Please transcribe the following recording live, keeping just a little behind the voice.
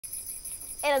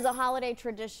It is a holiday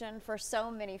tradition for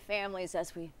so many families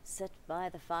as we sit by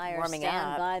the fire,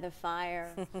 stand by the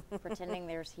fire, pretending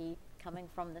there's heat coming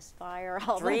from this fire.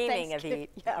 Dreaming of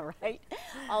heat. Yeah, right.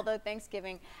 Although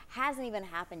Thanksgiving hasn't even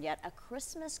happened yet, A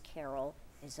Christmas Carol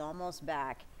is almost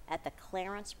back at the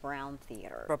Clarence Brown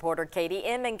Theater. Reporter Katie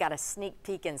Inman got a sneak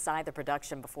peek inside the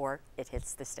production before it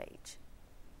hits the stage.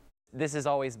 This has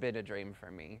always been a dream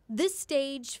for me. This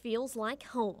stage feels like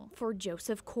home for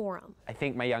Joseph Coram. I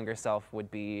think my younger self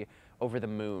would be over the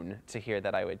moon to hear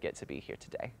that I would get to be here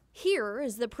today. Here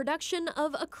is the production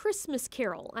of A Christmas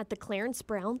Carol at the Clarence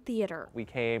Brown Theater. We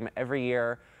came every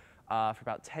year for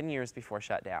about 10 years before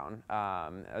shutdown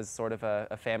as sort of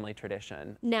a family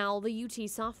tradition. Now the UT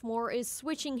sophomore is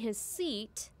switching his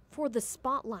seat for the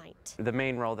spotlight. The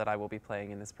main role that I will be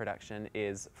playing in this production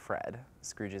is Fred,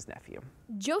 Scrooge's nephew.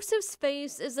 Joseph's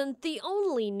face isn't the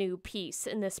only new piece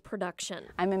in this production.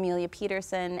 I'm Amelia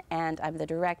Peterson, and I'm the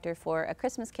director for A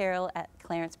Christmas Carol at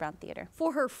Clarence Brown Theater.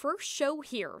 For her first show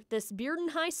here, this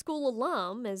Bearden High School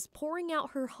alum is pouring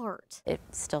out her heart. It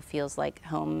still feels like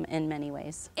home in many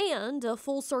ways. And a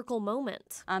full circle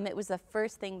moment. It was the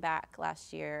first thing back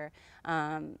last year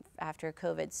after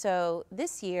COVID. So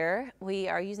this year we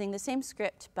are using the same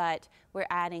script, but we're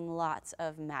adding lots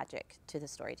of magic to the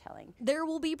storytelling. There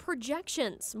will be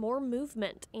projections, more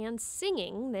movement, and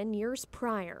singing than years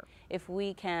prior. If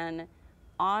we can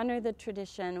honor the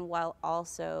tradition while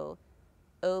also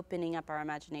opening up our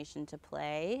imagination to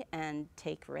play and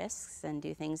take risks and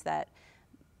do things that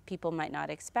people might not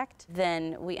expect,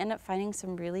 then we end up finding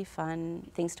some really fun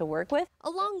things to work with.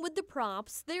 Along with the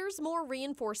props, there's more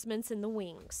reinforcements in the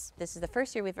wings. This is the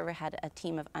first year we've ever had a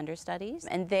team of understudies,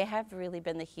 and they have really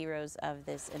been the heroes of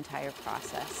this entire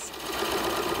process.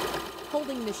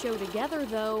 Holding the show together,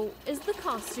 though, is the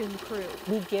costume crew.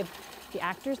 We give the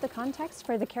actors the context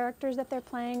for the characters that they're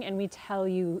playing, and we tell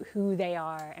you who they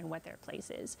are and what their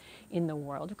place is in the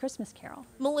world of Christmas Carol.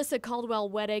 Melissa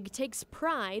Caldwell-Wettig takes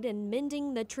pride in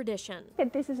mending the tradition.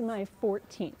 This is my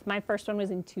 14th. My first one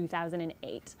was in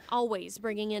 2008. Always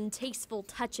bringing in tasteful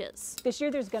touches. This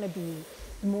year there's going to be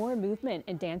more movement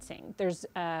and dancing.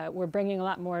 We're bringing a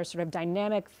lot more sort of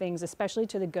dynamic things, especially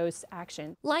to the ghost's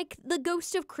action. Like the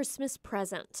Ghost of Christmas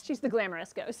Present. She's the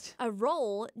glamorous ghost. A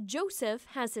role Joseph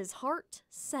has his heart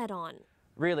set on.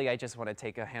 Really, I just want to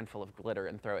take a handful of glitter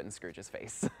and throw it in Scrooge's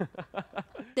face.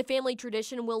 The family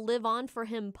tradition will live on for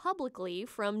him publicly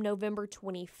from November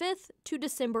 25th to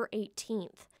December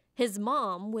 18th. His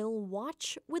mom will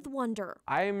watch with wonder.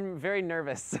 I'm very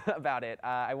nervous about it.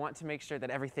 I want to make sure that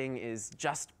everything is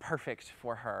just perfect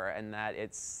for her and that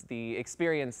it's the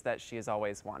experience that she has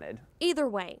always wanted. Either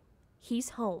way, he's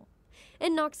home.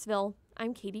 In Knoxville,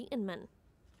 I'm Katie Inman.